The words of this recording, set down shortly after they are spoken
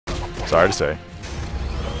Sorry to say.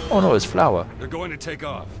 Oh no, it's flour. They're going to take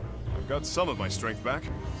off. I've got some of my strength back.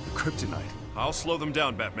 The kryptonite. I'll slow them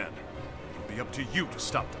down, Batman. It'll be up to you to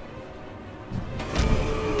stop them.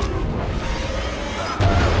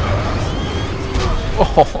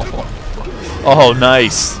 Oh,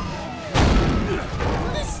 nice.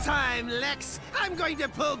 This time, Lex, I'm going to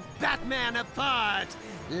pull Batman apart.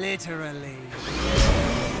 Literally.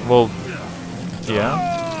 Well, yeah.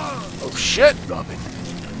 Oh shit! Robin.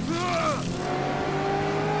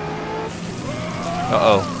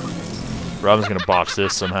 Uh-oh. Robin's gonna botch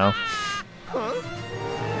this somehow.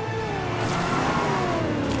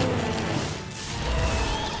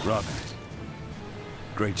 Robin.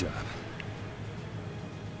 Great job.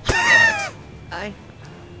 I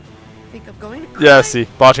think I'm going to cry. Yeah, see,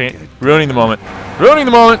 botching it, ruining the moment, ruining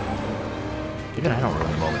the moment. Even I don't ruin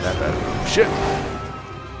the moment that bad. Shit.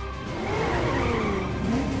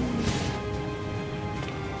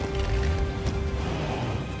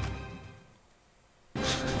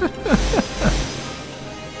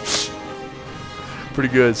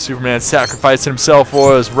 Pretty good. Superman sacrificing himself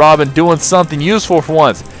for us. Robin doing something useful for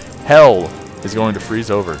once. Hell is going to freeze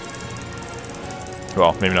over.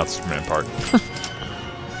 Well, maybe not the Superman part.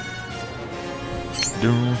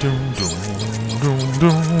 Doom, doom, doom, doom,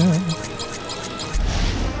 doom.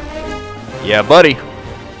 Yeah, buddy.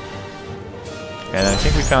 And I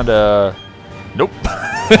think we found a... Nope.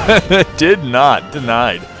 Did not.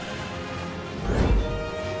 Denied.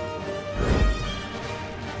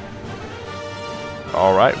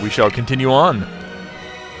 Alright, we shall continue on.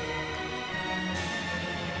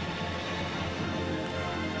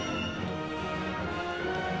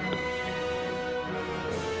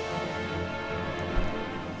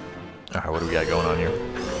 Alright, what do we got going on here?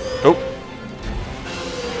 Oh!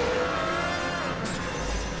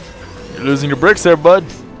 You're losing your bricks there, bud.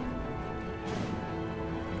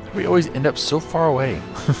 We always end up so far away.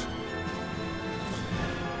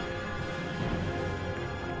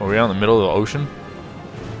 Are we out in the middle of the ocean?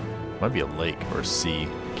 Might be a lake or a sea.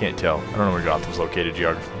 Can't tell. I don't know where Gotham's located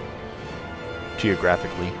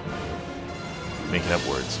geographically. Making up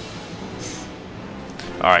words.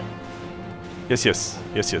 Alright. Yes, yes.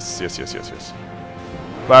 Yes, yes, yes, yes, yes, yes.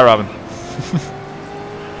 Bye, Robin.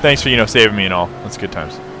 Thanks for, you know, saving me and all. That's good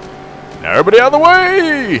times. Now everybody out of the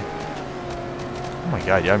way! Oh my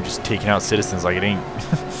god, yeah, I'm just taking out citizens like it ain't.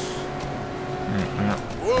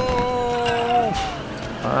 Whoa!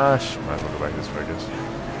 Might as well go back this way, I guess.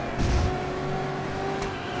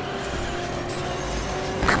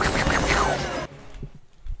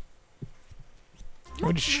 Can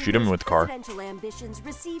we just shoot him with the car? Presidential ambitions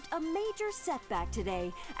received a major setback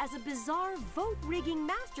today as a bizarre vote-rigging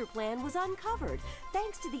master plan was uncovered,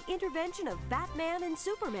 thanks to the intervention of Batman and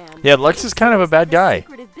Superman. Yeah, Lex is kind of a bad guy. The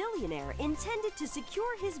secretive billionaire intended to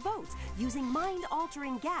secure his votes using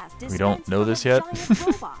mind-altering gas. We don't know this yet.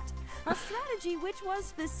 A strategy which was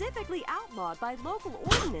specifically outlawed by local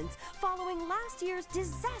ordinance following last year's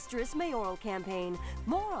disastrous mayoral campaign.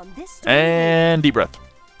 More on this story. And deep breath.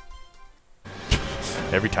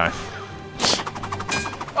 Every time.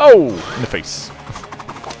 Oh! In the face.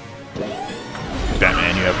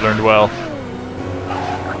 Batman, you have learned well.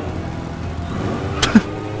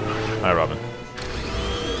 Hi, Robin.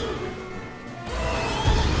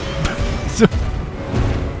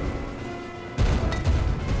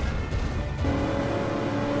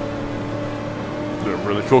 A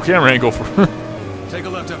really cool camera angle for. Take a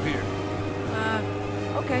left up here.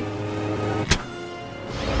 Okay.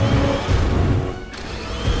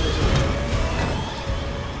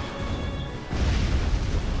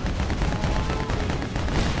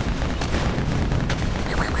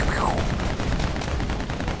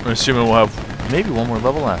 I'm assuming we'll have maybe one more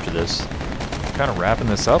level after this. Kind of wrapping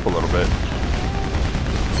this up a little bit.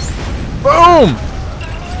 Boom!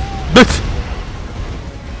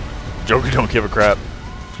 Joker don't give a crap.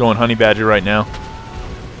 Going Honey Badger right now.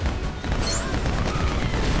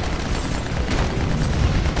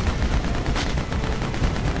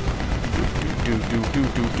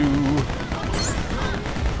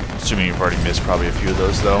 Assuming you've already missed probably a few of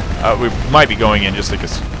those though. We might be going in just like a...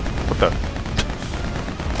 What the...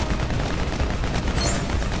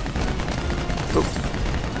 Oh.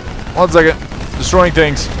 1 second. Destroying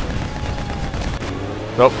things.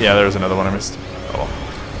 Oh, yeah, there's another one I missed. Oh.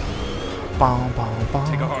 Bom, bom, bom.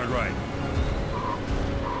 Take a hard right.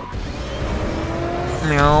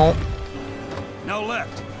 Meow. Now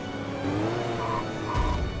left.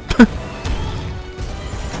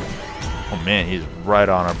 Oh man, he's right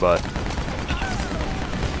on our butt.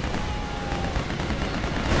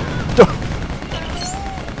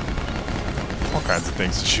 All kinds of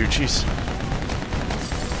things to shoot, jeez.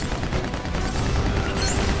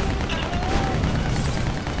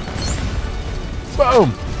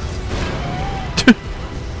 Boom.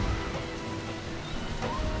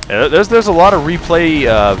 Yeah, there's a lot of replay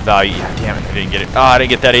value. Damn it, I didn't get it. I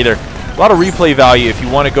didn't get that either. A lot of replay value if you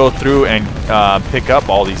want to go through and pick up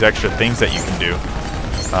all these extra things that you can do.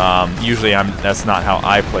 Usually that's not how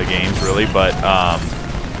I play games really, but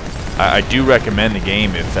I do recommend the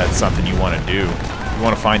game if that's something you want to do. If you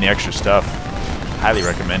want to find the extra stuff, highly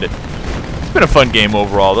recommend it. It's been a fun game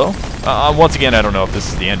overall though. Once again, I don't know if this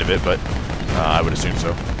is the end of it, but I would assume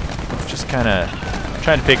so. Just kind of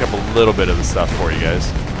trying to pick up a little bit of the stuff for you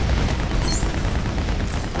guys.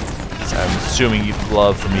 So I'm assuming you'd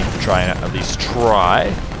love for me to try and at least try.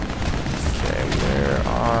 Okay, where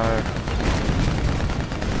are...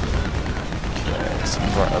 Okay, some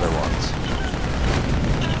of our other ones.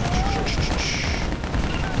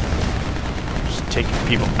 Just taking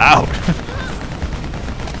people out.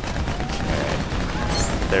 Okay.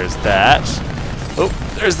 There's that. Oh,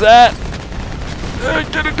 there's that.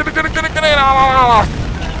 Get it.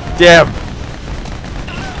 Damn.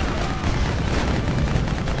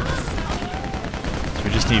 So we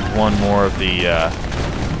just need one more of the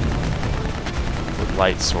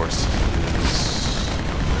light sources.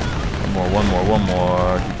 One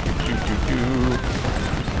more.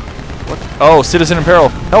 What? Oh, Citizen in Peril.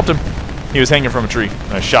 Helped him. He was hanging from a tree.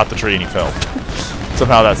 And I shot the tree and he fell.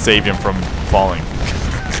 Somehow that saved him from falling.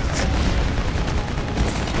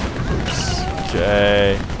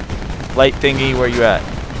 Okay. Light thingy, where you at?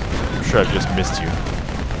 I'm sure I've just missed you.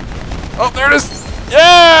 Oh, there it is!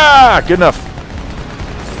 Yeah! Good enough.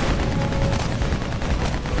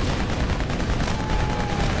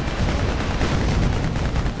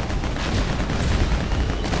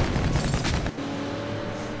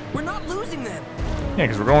 We're not losing them. Yeah,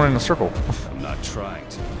 because we're going in a circle. I'm not trying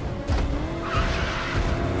to.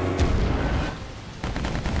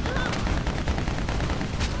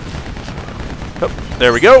 Oh,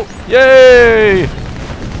 there we go. Yay!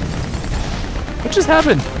 What just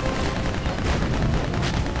happened?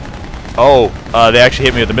 Oh, they actually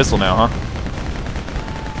hit me with a missile now, huh?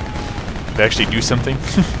 They actually do something?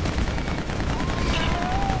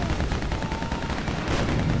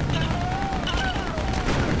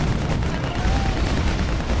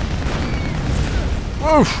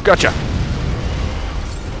 Woof! Gotcha!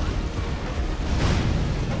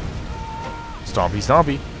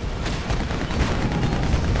 Stompy.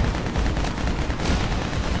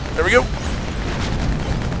 There we go.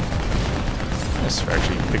 Yes, we're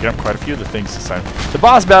actually picking up quite a few of the things this time. The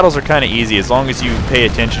boss battles are kind of easy. As long as you pay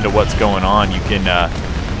attention to what's going on, you can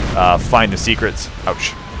find the secrets.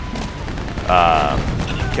 Ouch.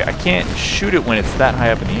 Okay, I can't shoot it when it's that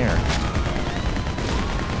high up in the air.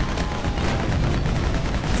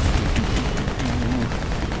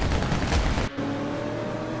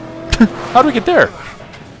 How do we get there?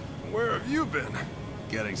 Where have you been?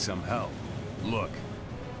 Getting some help. Look.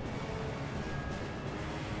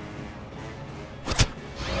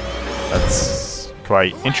 That's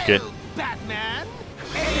quite intricate. Well, Batman,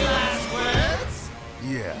 any last words?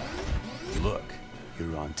 Yeah. Look.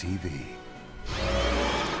 You're on TV.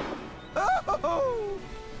 Oh,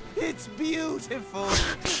 it's beautiful.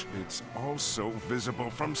 It's also visible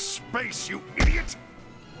from space, you idiot!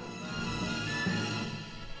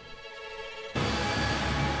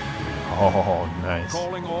 Oh, nice.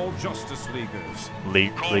 Calling all Justice Leaguers.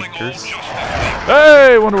 Leakers.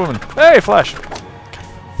 Hey, Wonder Woman. Hey, Flash.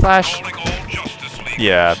 Flash.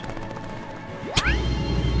 Yeah.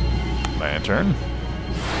 Lantern.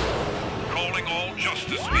 Calling all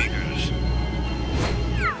Justice Leaguers.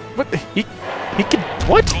 What? He can.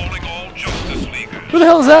 What? Calling all Justice Leaguers. Who the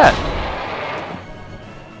hell is that?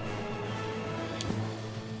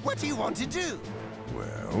 What do you want to do?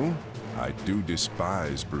 Well, I do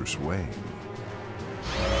despise Bruce Wayne.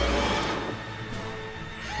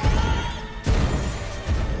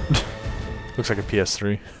 Looks like a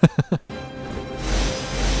PS3.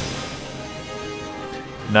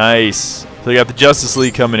 Nice. So we got the Justice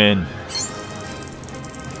League coming in.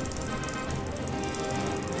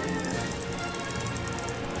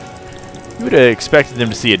 You would have expected them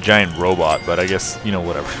to see a giant robot, but I guess, you know,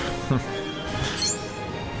 whatever.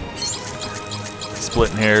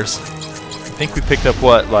 Splitting hairs. I think we picked up,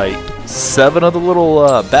 what, like 7 of the little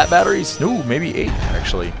bat batteries? No, maybe 8,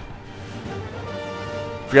 actually.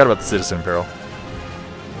 Forgot about the Citizen in Peril.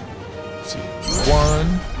 Let's see. 1,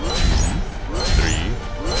 2, 3,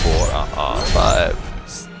 4, 5.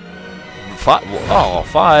 5. Oh,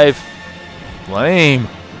 5. Lame.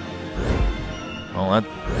 Well, that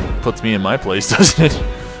puts me in my place, doesn't it?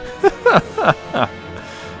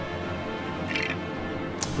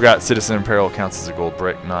 Forgot Citizen in Peril counts as a gold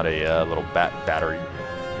brick, not a little battery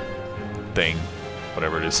thing.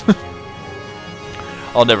 whatever it is.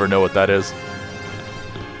 I'll never know what that is.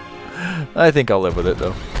 I think I'll live with it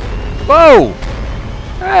though. Whoa!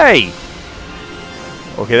 Hey!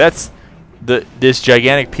 Okay, that's this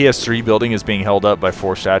gigantic PS3 building is being held up by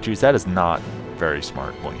 4 statues. That is not very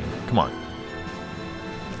smart, William. Come on.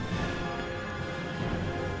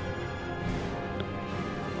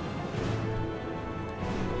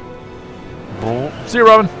 See you,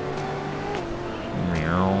 Robin.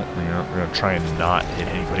 We're gonna try and not hit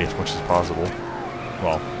anybody as much as possible.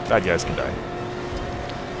 Well, bad guys can die.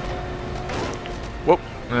 Whoop.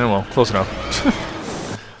 Well, close enough.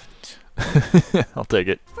 I'll take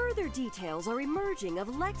it. Further details are emerging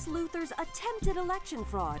of Lex Luthor's attempted election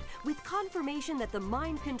fraud, with confirmation that the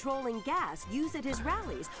mind-controlling gas used at his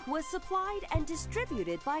rallies was supplied and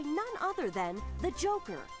distributed by none other than the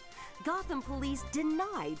Joker. Gotham police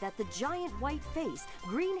denied that the giant white face,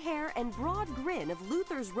 green hair, and broad grin of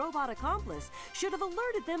Luthor's robot accomplice should have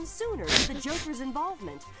alerted them sooner to the Joker's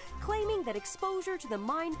involvement, claiming that exposure to the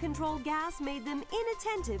mind-control gas made them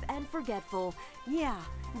inattentive and forgetful. Yeah,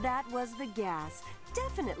 that was the gas.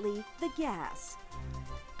 Definitely the gas.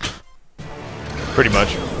 Pretty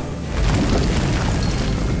much.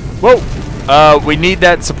 Whoa! We need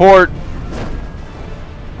that support.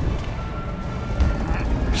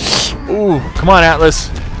 Ooh, come on, Atlas.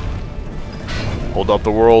 Hold up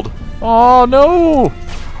the world. Oh, no!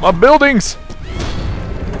 My buildings!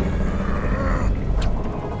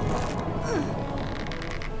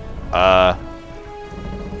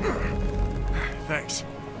 Thanks.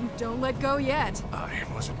 Don't let go yet. I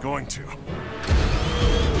wasn't going to.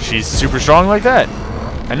 She's super strong like that.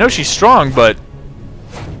 I know she's strong, but...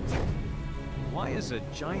 Why is a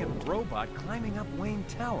giant robot climbing up Wayne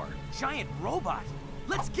Tower? Giant robot?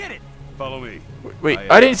 Let's get it! Follow me. Wait,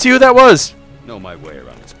 I didn't see who that was. Know my way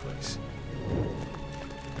around this place.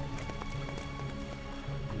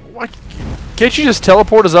 What? Can't you just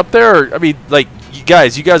teleport us up there? Or, I mean, like, you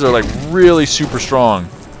guys are like really super strong.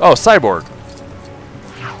 Oh, Cyborg.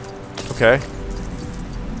 Okay.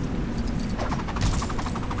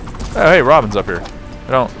 Oh, hey, Robin's up here.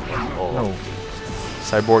 I don't. No.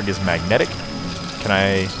 Cyborg is magnetic. Can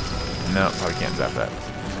I? No, probably can't zap that.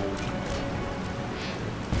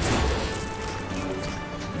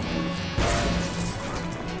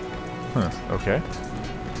 Huh, okay.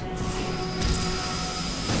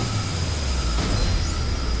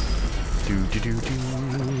 Do do do do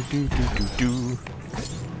do do do do.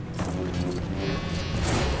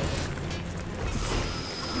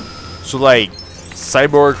 So like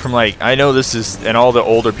Cyborg from like, I know this is, and all the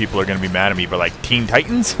older people are gonna be mad at me, but like Teen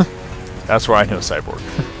Titans? That's where I know Cyborg.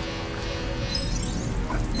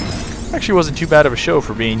 Actually wasn't too bad of a show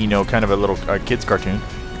for being, you know, kind of a little kids cartoon.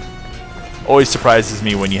 Always surprises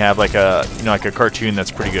me when you have like a, you know, like a cartoon that's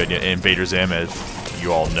pretty good. Invader Zim, as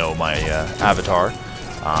you all know, my avatar,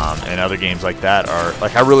 and other games like that are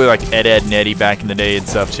like, I really like Ed, Edd and Eddy back in the day and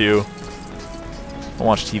stuff too. I don't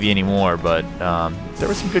watch TV anymore, but there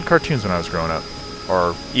were some good cartoons when I was growing up,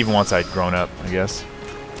 or even once I'd grown up, I guess.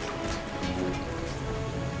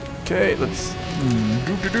 Okay, let's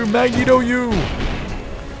do Magneto you.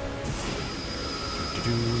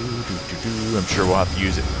 I'm sure we'll have to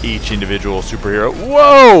use each individual superhero.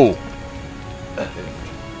 Whoa!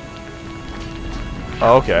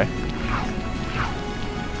 Oh, okay.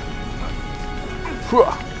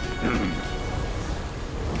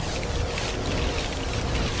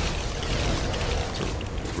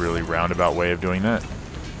 It's a really roundabout way of doing that.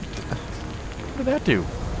 What did that do?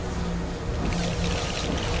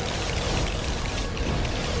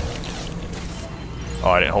 Oh,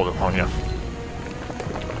 I didn't hold it long enough.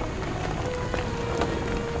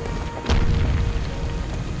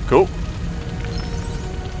 Cool.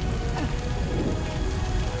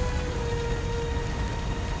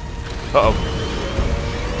 Uh-oh.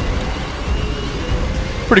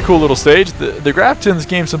 Pretty cool little stage. The graphics in this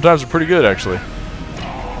game sometimes are pretty good, actually.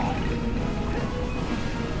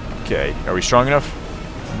 Okay, are we strong enough?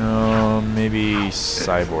 No, maybe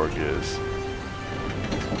Cyborg is.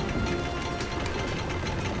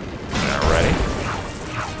 Alrighty.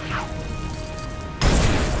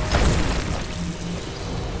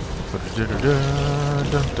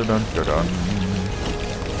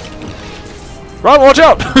 Rob, watch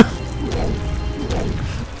out!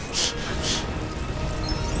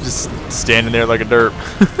 Just standing there like a derp.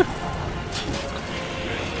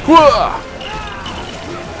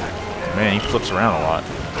 Man, he flips around a lot.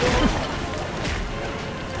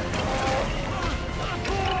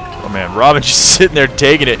 Oh man, Robin's just sitting there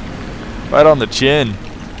taking it right on the chin.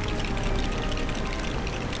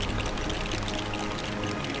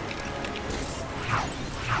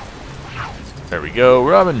 There we go,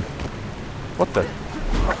 Robin. What the?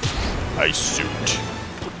 Ice suit.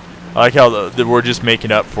 I like how we're just making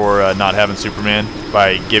up for not having Superman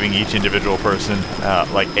by giving each individual person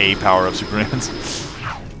like a power of Superman's.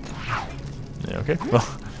 Yeah, okay, well,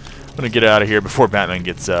 I'm gonna get out of here before Batman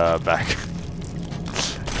gets back. I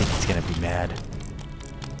think he's gonna be mad.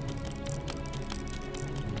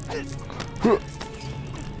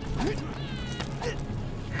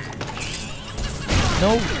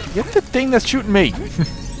 No, get the thing that's shooting me.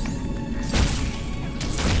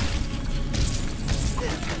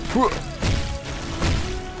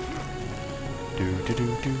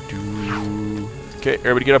 Okay,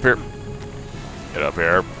 everybody get up here. Get up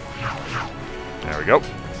here. There we go.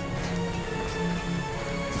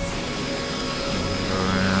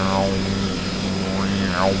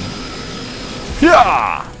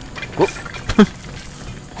 Yeah!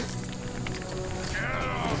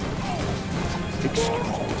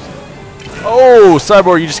 Oh,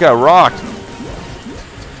 Cyborg, you just got rocked.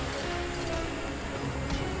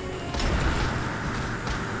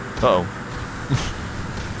 Uh-oh.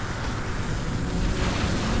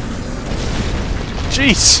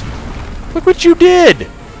 Jeez! Look what you did!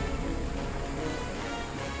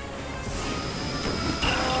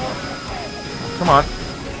 Come on.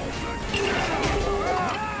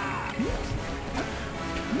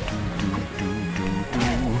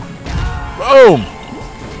 Boom!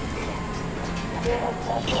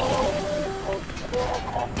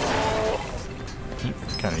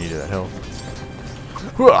 Kind of needed that health.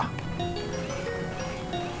 Hooah!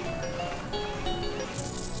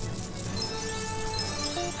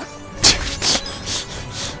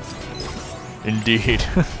 Indeed.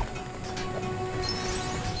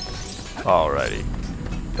 Alrighty.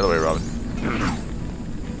 Get away, Robin.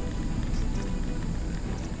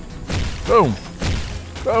 Boom!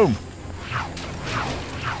 Boom!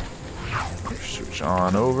 Switch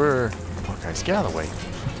on over. Oh, guys, get out of the way.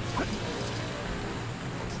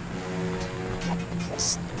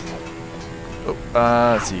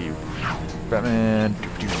 Oh, let's see. Batman.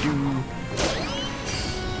 Doo-doo-doo.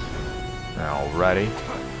 Alrighty.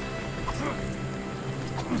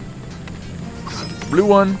 Blue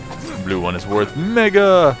one. Blue one is worth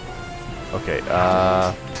mega. Okay,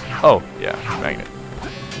 oh, yeah, magnet.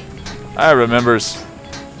 I remembers.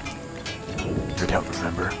 You don't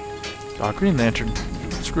remember. Oh, Green Lantern.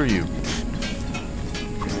 Screw you.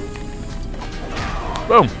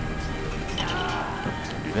 Boom.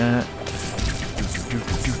 Do that.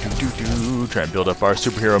 Try and build up our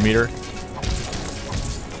superhero meter.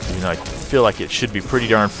 Even though I feel like it should be pretty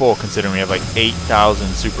darn full considering we have like 8,000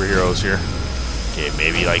 superheroes here. Okay,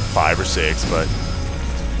 maybe like 5 or 6, but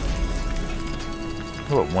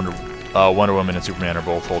oh, Wonder Woman and Superman are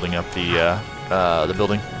both holding up the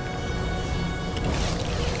building.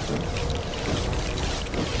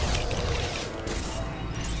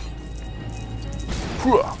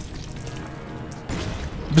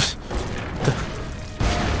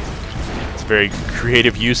 It's a very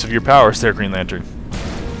creative use of your powers there, Green Lantern.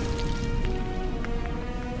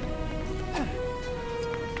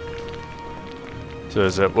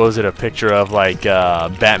 So was it a picture of like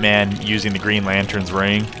Batman using the Green Lantern's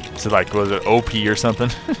ring? So like, was it OP or something?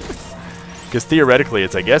 Because theoretically,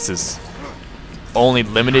 it's, I guess, is only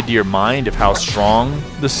limited to your mind of how strong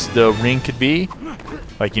the ring could be.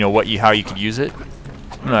 Like, you know, how you could use it.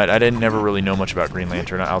 I didn't never really know much about Green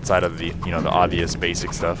Lantern outside of the, you know, the obvious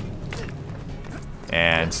basic stuff.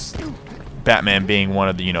 And Batman being one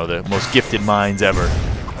of the, you know, the most gifted minds ever.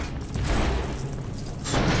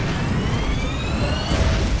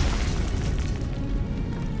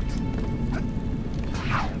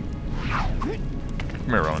 Come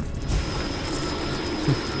here, Rowan.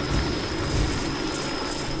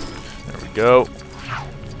 There we go.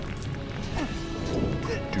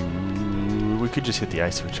 We could just hit the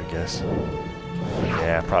ice switch, I guess.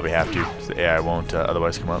 Yeah, probably have to. So the AI won't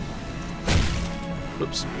otherwise come up.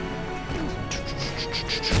 Oops.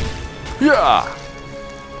 Yeah!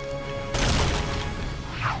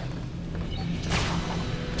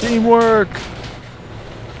 Teamwork!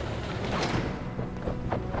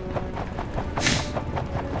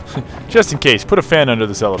 Just in case, put a fan under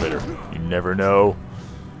this elevator. You never know.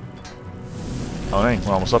 Oh dang,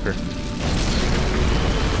 we're almost up here.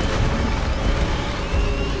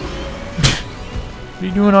 What are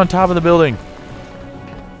you doing on top of the building?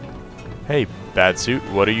 Hey, bad suit,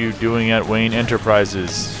 what are you doing at Wayne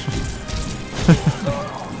Enterprises?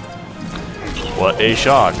 What a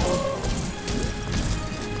shock.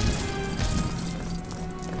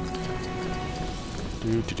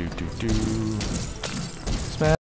 Do do do do do.